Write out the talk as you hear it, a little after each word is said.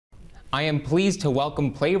I am pleased to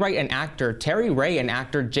welcome playwright and actor Terry Ray and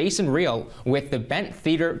actor Jason Riehl with the Bent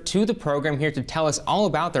Theater to the program here to tell us all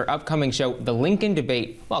about their upcoming show, The Lincoln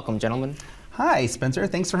Debate. Welcome, gentlemen. Hi, Spencer.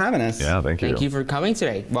 Thanks for having us. Yeah, thank you. Thank you for coming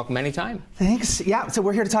today. Welcome anytime. Thanks. Yeah, so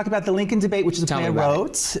we're here to talk about The Lincoln Debate, which is a play I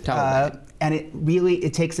wrote. And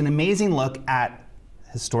it takes an amazing look at,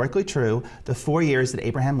 historically true, the 4 years that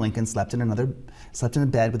Abraham Lincoln slept in a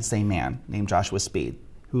bed with the same man named Joshua Speed,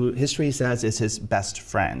 who history says is his best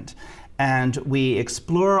friend. And we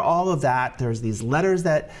explore all of that. There's these letters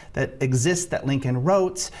that exist that Lincoln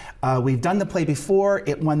wrote. We've done the play before.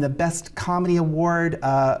 It won the Best Comedy Award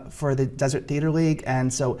for the Desert Theater League,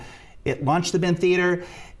 and so it launched the Bent Theater.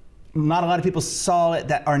 Not a lot of people saw it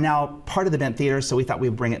that are now part of the Bent Theater, so we thought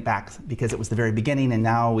we'd bring it back because it was the very beginning, and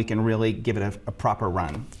now we can really give it a proper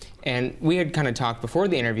run. And we had kind of talked before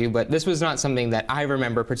the interview, but this was not something that I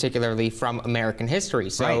remember particularly from American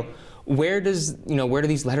history. So. Right. Where do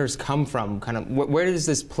these letters come from? Where does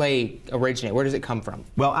this play originate? Where does it come from?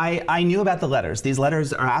 Well, I knew about the letters. These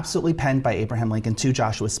letters are absolutely penned by Abraham Lincoln to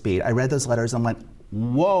Joshua Speed. I read those letters and went,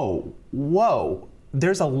 whoa, whoa.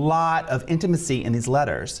 There's a lot of intimacy in these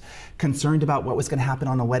letters, concerned about what was going to happen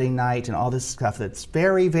on a wedding night and all this stuff that's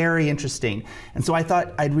very, very interesting. And so I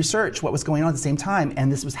thought I'd research what was going on at the same time, and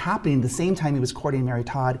this was happening the same time he was courting Mary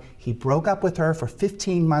Todd. He broke up with her for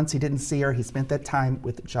 15 months. He didn't see her. He spent that time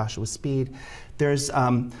with Joshua Speed. There's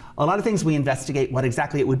a lot of things we investigate what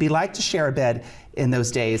exactly it would be like to share a bed in those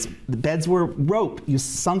days. The beds were rope. You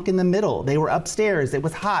sunk in the middle. They were upstairs. It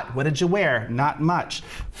was hot. What did you wear? Not much.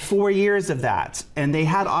 4 years of that. And they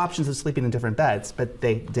had options of sleeping in different beds, but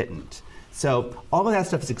they didn't. So all of that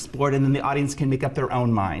stuff is explored, and then the audience can make up their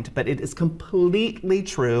own mind. But it is completely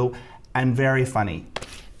true and very funny.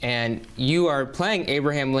 And you are playing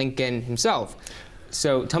Abraham Lincoln himself.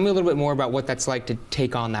 So tell me a little bit more about what that's like to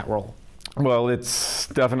take on that role. Well, it's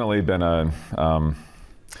definitely been a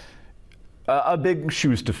big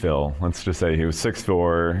shoes to fill. Let's just say he was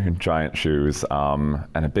 6'4", giant shoes, and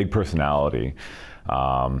a big personality.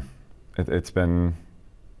 It's been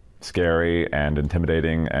scary and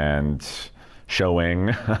intimidating and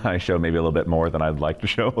showing. I show maybe a little bit more than I'd like to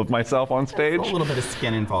show of myself on stage. A little bit of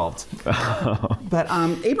skin involved. But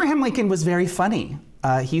Abraham Lincoln was very funny.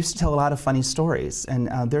 He used to tell a lot of funny stories, and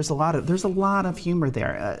there's a lot of humor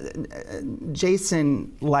there.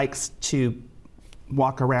 Jason likes to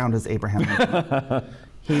walk around as Abraham Lincoln.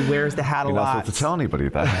 He wears the hat a lot. You're not supposed to tell anybody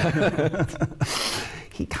that.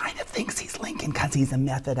 He kind of thinks he's Lincoln because he's a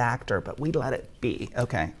method actor, but we let it be.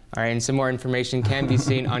 Okay. All right, and some more information can be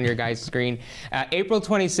seen on your guys' screen. April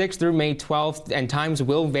 26th through May 12th, and times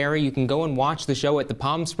will vary. You can go and watch the show at the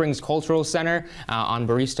Palm Springs Cultural Center on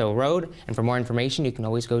Baristo Road. And for more information, you can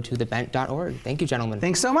always go to thebent.org. Thank you, gentlemen.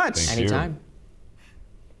 Thanks so much. Thank Anytime. You.